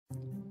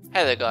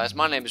Hey there guys,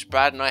 my name is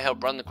Brad and I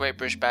help run the Great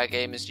British Bad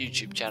Gamers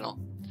YouTube channel.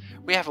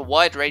 We have a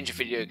wide range of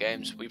video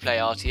games. We play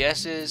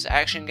RTSs,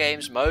 action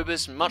games,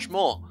 MOBAs and much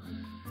more.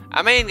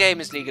 Our main game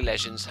is League of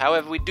Legends,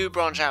 however we do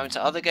branch out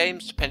into other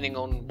games depending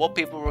on what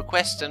people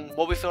request and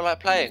what we feel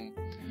like playing.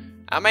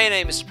 Our main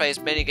aim is to play as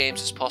many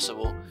games as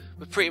possible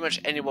with pretty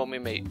much anyone we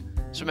meet.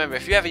 So remember,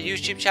 if you have a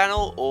YouTube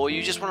channel or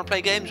you just want to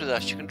play games with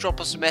us, you can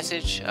drop us a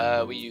message.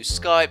 We use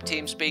Skype,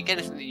 TeamSpeak,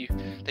 anything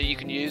that you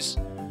can use.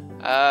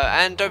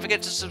 And don't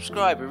forget to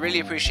subscribe. We really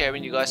appreciate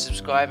when you guys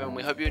subscribe and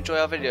we hope you enjoy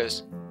our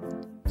videos.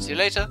 See you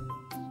later.